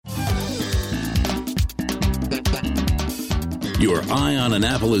Your Eye on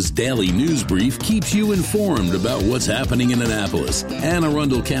Annapolis daily news brief keeps you informed about what's happening in Annapolis, Anne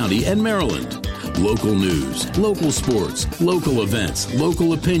Arundel County, and Maryland. Local news, local sports, local events,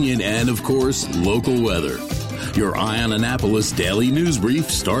 local opinion, and, of course, local weather. Your Eye on Annapolis daily news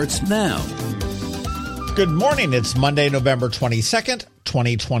brief starts now. Good morning. It's Monday, November 22nd,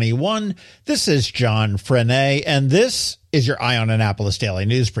 2021. This is John Frenaye, and this is your Eye on Annapolis daily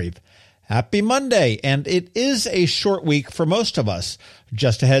news brief. Happy Monday, and it is a short week for most of us.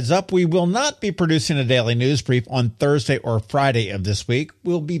 Just a heads up, we will not be producing a daily news brief on Thursday or Friday of this week.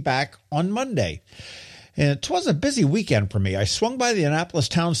 We'll be back on Monday. And it was a busy weekend for me. I swung by the Annapolis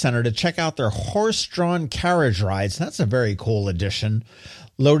Town Center to check out their horse-drawn carriage rides. That's a very cool addition.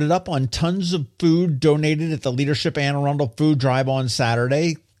 Loaded up on tons of food donated at the Leadership Anne Arundel Food Drive on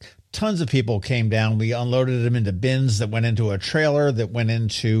Saturday. Tons of people came down. We unloaded them into bins that went into a trailer that went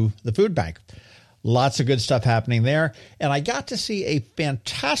into the food bank. Lots of good stuff happening there. And I got to see a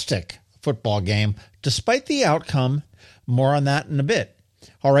fantastic football game, despite the outcome. More on that in a bit.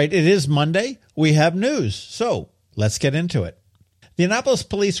 All right, it is Monday. We have news. So let's get into it. The Annapolis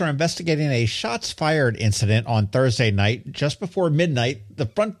police are investigating a shots fired incident on Thursday night. Just before midnight, the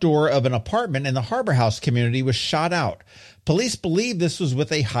front door of an apartment in the Harbor House community was shot out. Police believe this was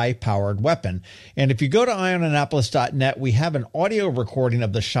with a high-powered weapon. And if you go to eyeonannapolis.net, we have an audio recording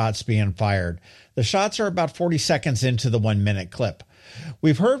of the shots being fired. The shots are about 40 seconds into the 1-minute clip.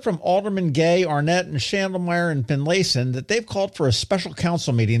 We've heard from Alderman Gay, Arnett, and Chandlemeyer and Finlayson that they've called for a special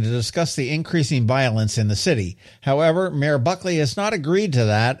council meeting to discuss the increasing violence in the city. However, Mayor Buckley has not agreed to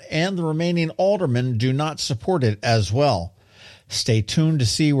that, and the remaining aldermen do not support it as well. Stay tuned to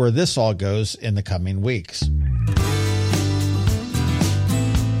see where this all goes in the coming weeks.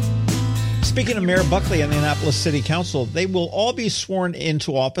 Speaking of Mayor Buckley and the Annapolis City Council, they will all be sworn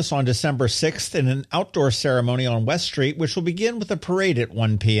into office on December 6th in an outdoor ceremony on West Street, which will begin with a parade at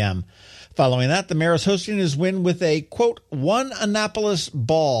 1 p.m. Following that, the mayor is hosting his win with a, quote, One Annapolis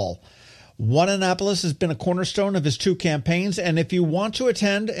Ball. One Annapolis has been a cornerstone of his two campaigns, and if you want to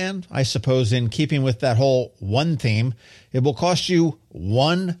attend, and I suppose in keeping with that whole one theme, it will cost you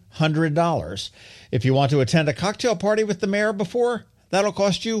 $100. If you want to attend a cocktail party with the mayor before, that'll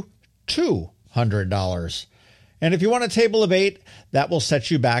cost you $200. And if you want a table of 8, that will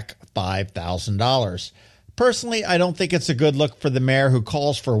set you back $5,000. Personally, I don't think it's a good look for the mayor who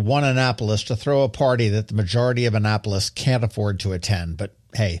calls for One Annapolis to throw a party that the majority of Annapolis can't afford to attend. But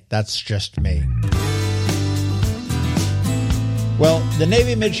hey, that's just me. Well, the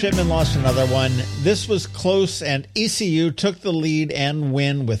Navy midshipmen lost another one. This was close, and ECU took the lead and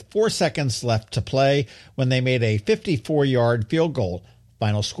win with 4 seconds left to play when they made a 54-yard field goal.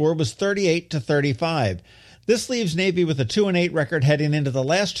 Final score was 38-35. This leaves Navy with a 2-8 record heading into the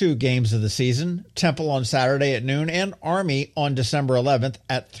last two games of the season, Temple on Saturday at noon and Army on December 11th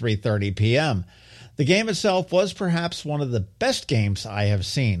at 3:30 p.m. The game itself was perhaps one of the best games I have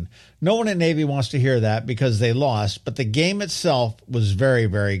seen. No one at Navy wants to hear that because they lost, but the game itself was very,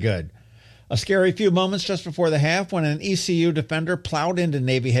 very good. A scary few moments just before the half when an ECU defender plowed into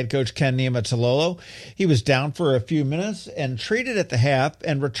Navy head coach Ken Niumatalolo. He was down for a few minutes and treated at the half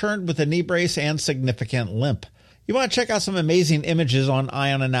and returned with a knee brace and significant limp. You want to check out some amazing images on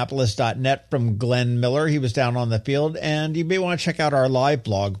eyeonannapolis.net from Glenn Miller. He was down on the field, and you may want to check out our live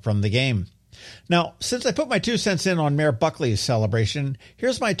blog from the game. Now, since I put my 2 cents in on Mayor Buckley's celebration,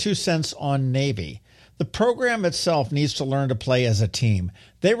 here's my 2 cents on Navy. The program itself needs to learn to play as a team.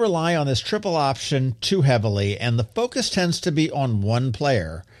 They rely on this triple option too heavily, and the focus tends to be on one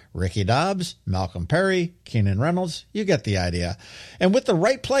player. Ricky Dobbs, Malcolm Perry, Keenan Reynolds, you get the idea. And with the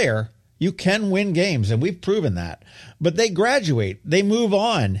right player, you can win games, and we've proven that. But they graduate, they move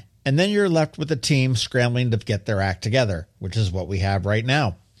on, and then you're left with a team scrambling to get their act together, which is what we have right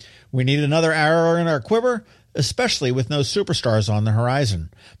now. We need another arrow in our quiver, especially with no superstars on the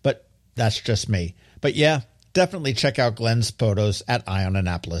horizon. But that's just me. But yeah, definitely check out Glenn's photos at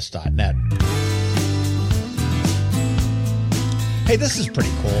eyeonannapolis.net. Hey, this is pretty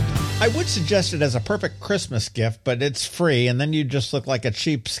cool. I would suggest it as a perfect Christmas gift, but it's free, and then you just look like a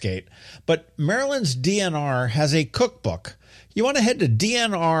cheapskate. But Maryland's DNR has a cookbook. You want to head to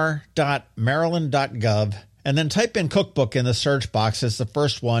dnr.maryland.gov and then type in cookbook in the search box. It's the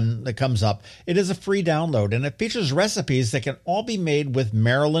first one that comes up. It is a free download, and it features recipes that can all be made with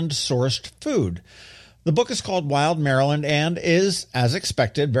Maryland-sourced food. The book is called Wild Maryland and is, as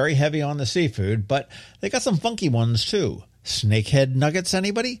expected, very heavy on the seafood, but they got some funky ones too. Snakehead nuggets,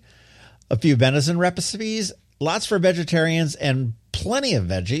 anybody? A few venison recipes, lots for vegetarians and plenty of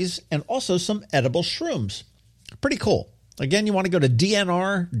veggies, and also some edible shrooms. Pretty cool. Again, you want to go to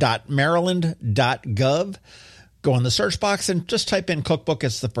dnr.maryland.gov. Go in the search box and just type in cookbook.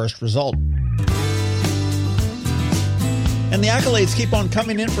 It's the first result. And the accolades keep on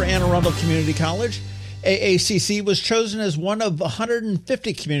coming in for Anne Arundel Community College. AACC was chosen as one of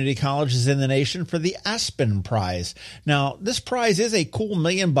 150 community colleges in the nation for the Aspen Prize. Now, this prize is a cool $1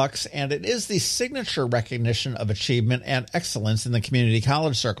 million, and it is the signature recognition of achievement and excellence in the community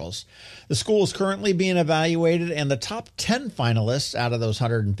college circles. The school is currently being evaluated, and the top 10 finalists out of those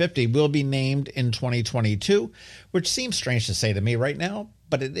 150 will be named in 2022, which seems strange to say to me right now,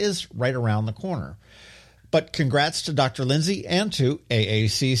 but it is right around the corner. But congrats to Dr. Lindsay and to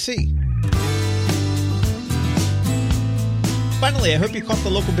AACC. Finally, I hope you caught the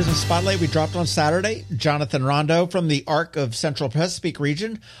local business spotlight we dropped on Saturday. Jonathan Rondo from the ARC of Central Chesapeake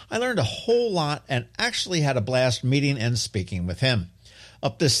region. I learned a whole lot and actually had a blast meeting and speaking with him.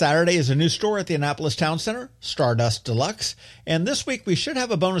 Up this Saturday is a new store at the Annapolis Town Center, Stardust Deluxe. And this week we should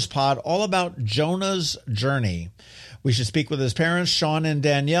have a bonus pod all about Jonah's journey. We should speak with his parents, Sean and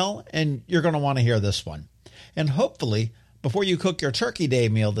Danielle, and you're going to want to hear this one. And hopefully, before you cook your Turkey Day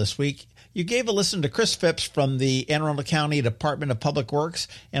meal this week, you gave a listen to Chris Phipps from the Anne Arundel County Department of Public Works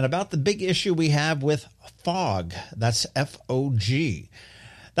and about the big issue we have with fog. That's F-O-G.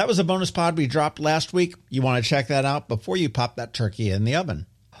 That was a bonus pod we dropped last week. You want to check that out before you pop that turkey in the oven.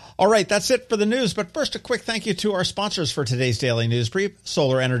 All right, that's it for the news. But first, a quick thank you to our sponsors for today's Daily News Brief: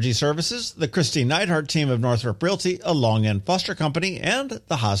 Solar Energy Services, the Christy Neidhart team of Northrop Realty, a Long and Foster Company, and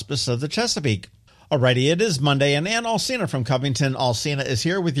the Hospice of the Chesapeake. Alrighty, it is Monday, and Ann Alsina from Covington Alsina is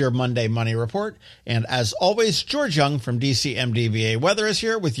here with your Monday Money Report. And as always, George Young from DCMDVA Weather is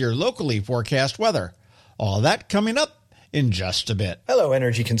here with your locally forecast weather. All that coming up in just a bit. Hello,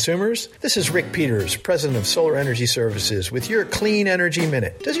 energy consumers. This is Rick Peters, president of Solar Energy Services, with your Clean Energy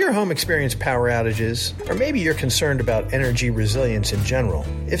Minute. Does your home experience power outages? Or maybe you're concerned about energy resilience in general?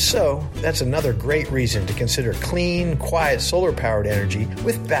 If so, that's another great reason to consider clean, quiet solar-powered energy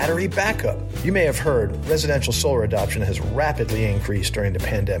with battery backup. You may have heard residential solar adoption has rapidly increased during the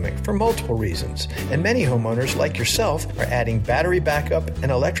pandemic for multiple reasons, and many homeowners like yourself are adding battery backup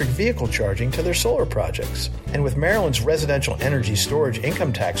and electric vehicle charging to their solar projects. And with Maryland's residential energy storage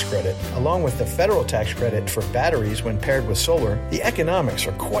income tax credit, along with the federal tax credit for batteries when paired with solar, the economics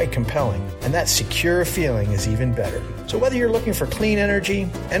are quite compelling, and that secure feeling is even better. So whether you're looking for clean energy,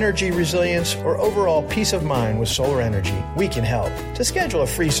 energy resilience, or overall peace of mind with solar energy, we can help. To schedule a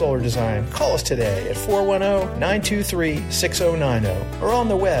free solar design, call us today at 410-923-6090 or on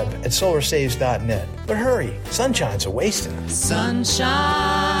the web at solarsaves.net. But hurry, sunshine's a-wasting.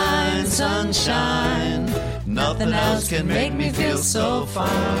 Sunshine, sunshine, nothing else can make me feel so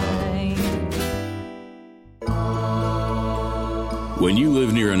fine. When you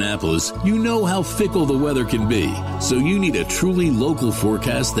live near Annapolis, you know how fickle the weather can be. So you need a truly local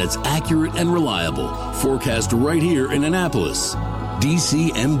forecast that's accurate and reliable. Forecast right here in Annapolis.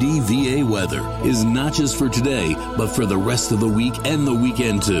 DCMDVA Weather is not just for today, but for the rest of the week and the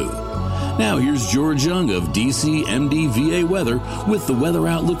weekend too. Now here's George Young of DCMDVA Weather with the weather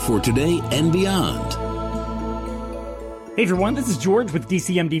outlook for today and beyond. Hey everyone, this is George with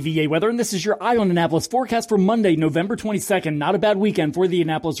DCMDVA Weather, and this is your Eye on Annapolis forecast for Monday, November 22nd. Not a bad weekend for the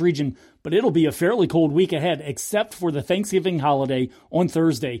Annapolis region, but it'll be a fairly cold week ahead, except for the Thanksgiving holiday on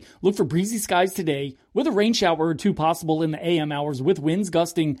Thursday. Look for breezy skies today, with a rain shower or two possible in the AM hours, with winds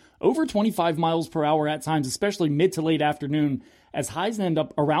gusting over 25 miles per hour at times, especially mid to late afternoon, as highs end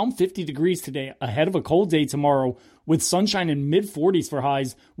up around 50 degrees today, ahead of a cold day tomorrow, with sunshine in mid-40s for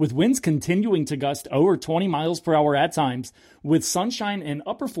highs, with winds continuing to gust over 20 miles per hour at times, with sunshine in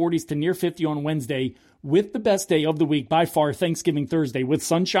upper 40s to near 50 on Wednesday, with the best day of the week by far, Thanksgiving Thursday, with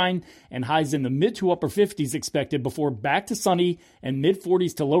sunshine and highs in the mid to upper 50s expected before back to sunny and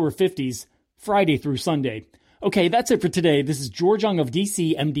mid-40s to lower 50s Friday through Sunday. Okay, that's it for today. This is George Young of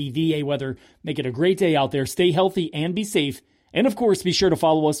DCMDVA Weather. Make it a great day out there. Stay healthy and be safe. And of course, be sure to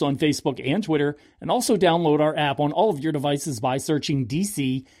follow us on Facebook and Twitter, and also download our app on all of your devices by searching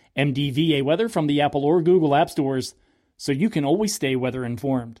DCMDVA Weather from the Apple or Google App Stores, so you can always stay weather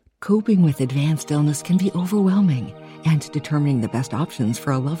informed. Coping with advanced illness can be overwhelming, and determining the best options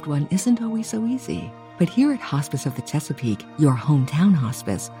for a loved one isn't always so easy. But here at Hospice of the Chesapeake, your hometown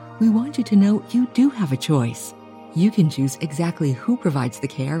hospice, we want you to know you do have a choice. You can choose exactly who provides the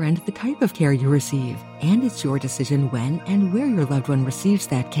care and the type of care you receive, and it's your decision when and where your loved one receives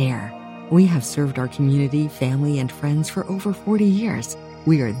that care. We have served our community, family, and friends for over 40 years.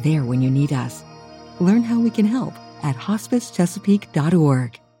 We are there when you need us. Learn how we can help at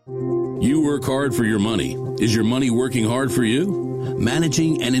hospicechesapeake.org. You work hard for your money. Is your money working hard for you?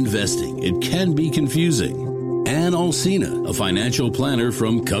 Managing and investing, it can be confusing. Ann Alsina, a financial planner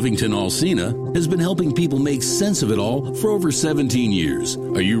from Covington Alsina, has been helping people make sense of it all for over 17 years.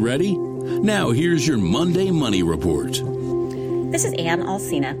 Are you ready? Now here's your Monday Money Report. This is Ann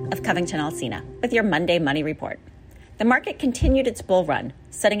Alsina of Covington Alsina with your Monday Money Report. The market continued its bull run,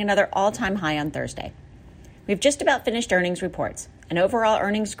 setting another all-time high on Thursday. We've just about finished earnings reports, and overall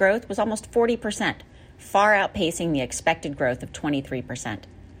earnings growth was almost 40%, far outpacing the expected growth of 23%.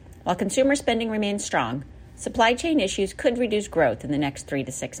 While consumer spending remains strong, supply chain issues could reduce growth in the next 3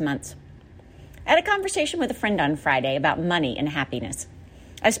 to 6 months. I had a conversation with a friend on Friday about money and happiness.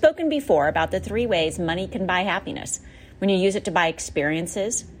 I've spoken before about the 3 ways money can buy happiness: when you use it to buy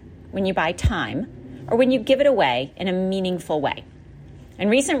experiences, when you buy time, or when you give it away in a meaningful way.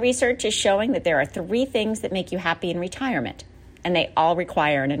 And recent research is showing that there are 3 things that make you happy in retirement, and they all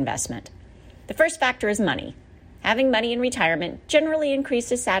require an investment. The first factor is money. Having money in retirement generally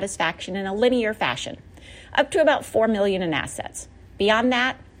increases satisfaction in a linear fashion, up to about $4 million in assets. Beyond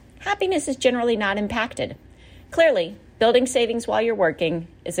that, happiness is generally not impacted. Clearly, building savings while you're working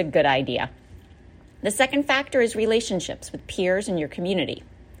is a good idea. The second factor is relationships with peers in your community.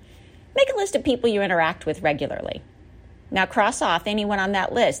 Make a list of people you interact with regularly. Now cross off anyone on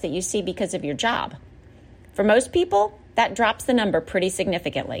that list that you see because of your job. For most people, that drops the number pretty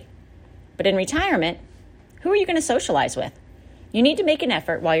significantly. But in retirement, who are you going to socialize with? You need to make an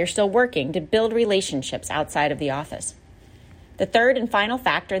effort while you're still working to build relationships outside of the office. The third and final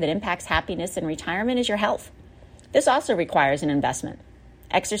factor that impacts happiness in retirement is your health. This also requires an investment.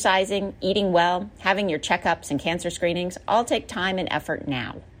 Exercising, eating well, having your checkups and cancer screenings all take time and effort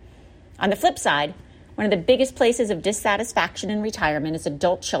now. On the flip side, one of the biggest places of dissatisfaction in retirement is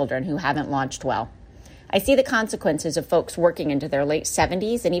adult children who haven't launched well. I see the consequences of folks working into their late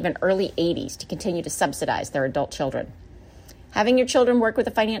 70s and even early 80s to continue to subsidize their adult children. Having your children work with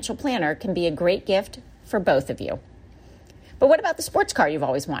a financial planner can be a great gift for both of you. But what about the sports car you've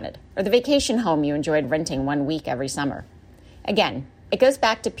always wanted, or the vacation home you enjoyed renting 1 week every summer? Again, it goes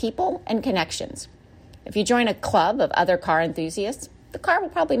back to people and connections. If you join a club of other car enthusiasts, the car will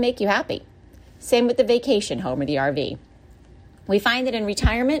probably make you happy. Same with the vacation home or the RV. We find that in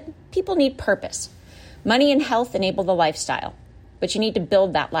retirement, people need purpose. Money and health enable the lifestyle, but you need to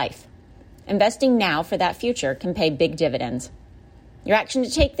build that life. Investing now for that future can pay big dividends. Your action to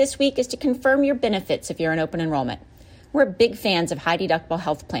take this week is to confirm your benefits if you're in open enrollment. We're big fans of high-deductible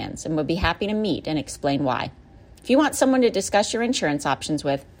health plans and would be happy to meet and explain why. If you want someone to discuss your insurance options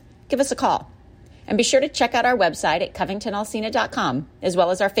with, give us a call. And be sure to check out our website at covingtonalsina.com, as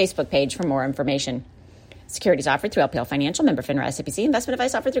well as our Facebook page for more information. Securities offered through LPL Financial, member FINRA SIPC. Investment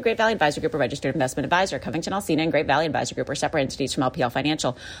advice offered through Great Valley Advisor Group, a registered investment advisor. Covington Alsina and Great Valley Advisor Group are separate entities from LPL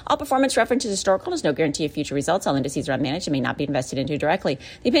Financial. All performance reference is historical and is no guarantee of future results. All indices are unmanaged and may not be invested into directly.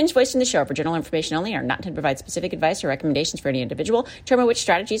 The opinions voiced in the show are for general information only and are not intended to provide specific advice or recommendations for any individual. Determine which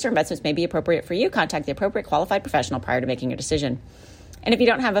strategies or investments may be appropriate for you. Contact the appropriate qualified professional prior to making your decision. And if you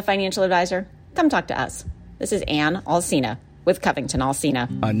don't have a financial advisor, come talk to us. This is Ann Alsina with Covington Alsina.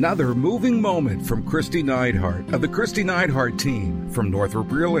 Another moving moment from Christy Neidhart of the Christy Neidhart team from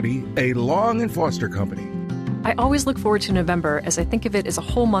Northrop Realty, a Long and Foster company. I always look forward to November as I think of it as a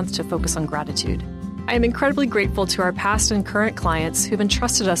whole month to focus on gratitude. I am incredibly grateful to our past and current clients who've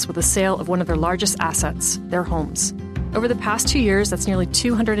entrusted us with the sale of one of their largest assets, their homes. Over the past 2 years, that's nearly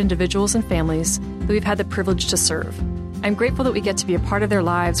 200 individuals and families that we've had the privilege to serve. I'm grateful that we get to be a part of their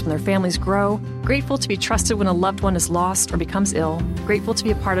lives when their families grow, grateful to be trusted when a loved one is lost or becomes ill, grateful to be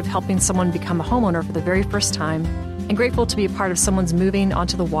a part of helping someone become a homeowner for the very first time, and grateful to be a part of someone's moving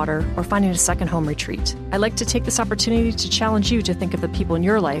onto the water or finding a second home retreat. I'd like to take this opportunity to challenge you to think of the people in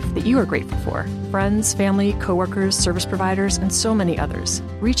your life that you are grateful for. Friends, family, coworkers, service providers, and so many others.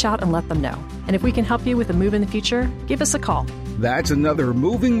 Reach out and let them know. And if we can help you with a move in the future, give us a call. That's another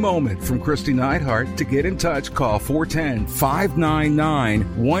moving moment from Christy Neidhart. To get in touch, call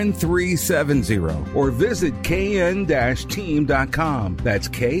 410-599-1370 or visit kn-team.com. That's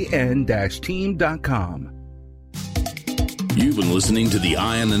kn-team.com. You've been listening to the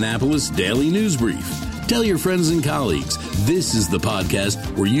Eye on Annapolis Daily News Brief. Tell your friends and colleagues, this is the podcast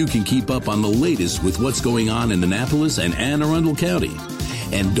where you can keep up on the latest with what's going on in Annapolis and Anne Arundel County.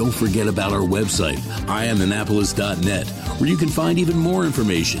 And don't forget about our website, eyeonannapolis.net, where you can find even more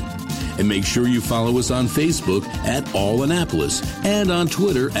information. And make sure you follow us on Facebook at All Annapolis and on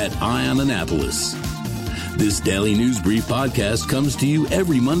Twitter at Eye on Annapolis. This Daily News Brief podcast comes to you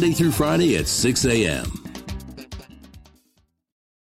every Monday through Friday at 6 a.m.